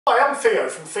Hi, I'm Theo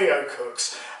from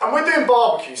TheoCooks, and we're doing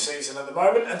barbecue season at the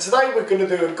moment, and today we're going to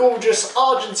do a gorgeous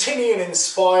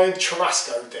Argentinian-inspired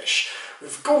churrasco dish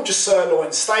with gorgeous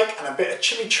sirloin steak and a bit of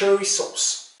chimichurri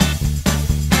sauce.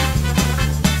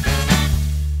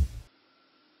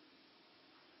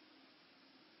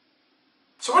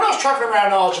 So when I was travelling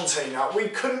around Argentina, we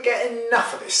couldn't get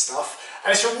enough of this stuff,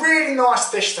 and it's a really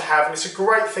nice dish to have, and it's a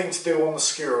great thing to do on the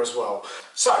skewer as well.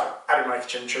 So, how do we make a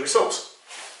chimichurri sauce?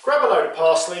 Grab a load of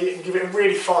parsley and give it a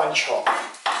really fine chop.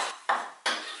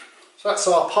 So that's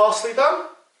our parsley done.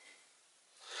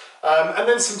 And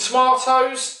then some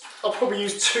tomatoes. I'll probably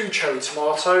use 2 cherry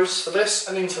tomatoes for this,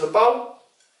 and into the bowl.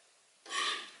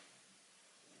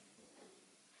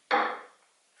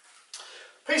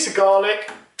 Piece of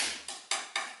garlic.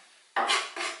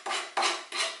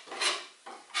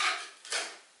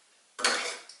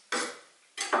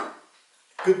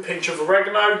 Good pinch of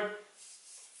oregano.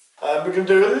 We're going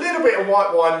to do a little bit of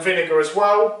white wine vinegar as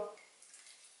well.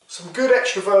 Some good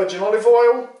extra virgin olive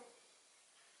oil.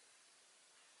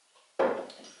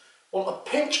 Want a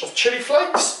pinch of chilli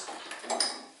flakes.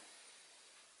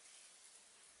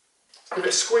 Give it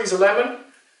a squeeze of lemon.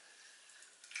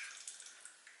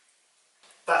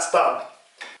 That's done.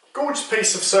 Gorgeous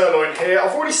piece of sirloin here.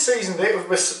 I've already seasoned it with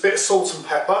a bit of salt and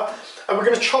pepper, and we're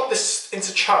going to chop this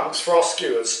into chunks for our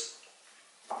skewers.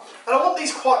 And I want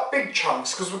these quite big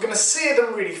chunks because we're going to sear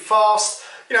them really fast.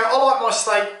 You know, I like my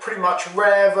steak pretty much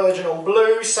rare, virgin on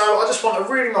blue, so I just want a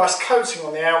really nice coating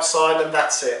on the outside, and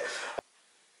that's it.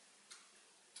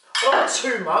 I don't want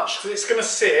too much because it's going to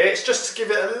sear. It's just to give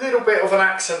it a little bit of an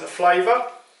accent of flavour.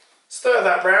 Stir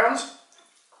that round.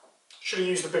 Should have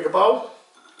used a bigger bowl.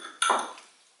 In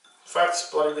fact, it's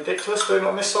bloody ridiculous doing it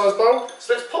on this size bowl.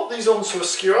 So let's pop these onto a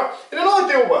skewer. In an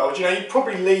ideal world, you know, you'd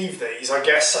probably leave these, I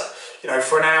guess, you know,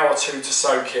 for an hour or two to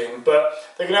soak in, but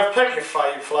they're going to have plenty of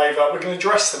flavour. We're going to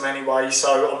dress them anyway,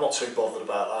 so I'm not too bothered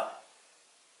about that.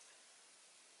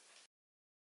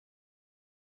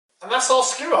 And that's our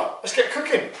skewer. Let's get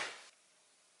cooking.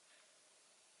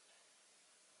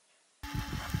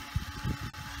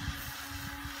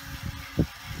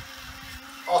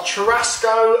 Our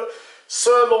Churrasco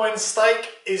sirloin steak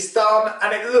is done,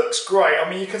 and it looks great. I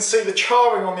mean, you can see the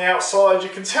charring on the outside. You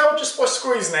can tell just by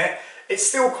squeezing it, it's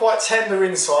still quite tender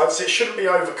inside, so it shouldn't be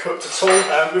overcooked at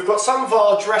all. We've got some of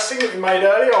our dressing that we made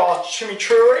earlier, our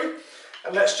chimichurri,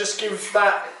 and let's just give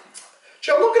that...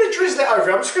 I'm not going to drizzle it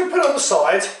over, I'm just going to put it on the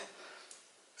side.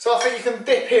 So I think you can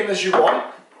dip in as you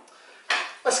want.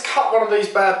 Let's cut one of these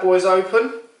bad boys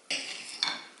open.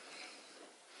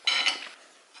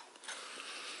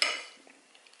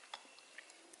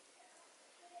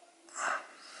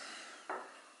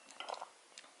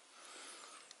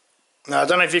 Now, I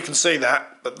don't know if you can see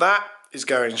that, but that is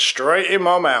going straight in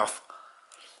my mouth.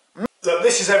 Look,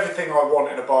 this is everything I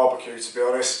want in a barbecue, to be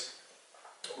honest.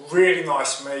 Really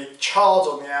nice meat, charred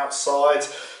on the outside.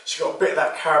 It's got a bit of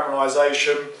that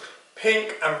caramelisation.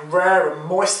 Pink and rare and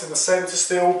moist in the centre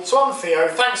still. So I'm Theo,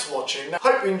 thanks for watching.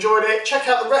 Hope you enjoyed it. Check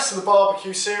out the rest of the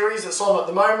barbecue series that's on at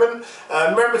the moment.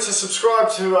 Remember to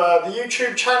subscribe to the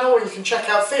YouTube channel, or you can check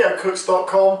out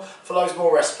TheoCooks.com for loads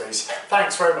more recipes.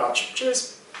 Thanks very much.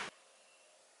 Cheers.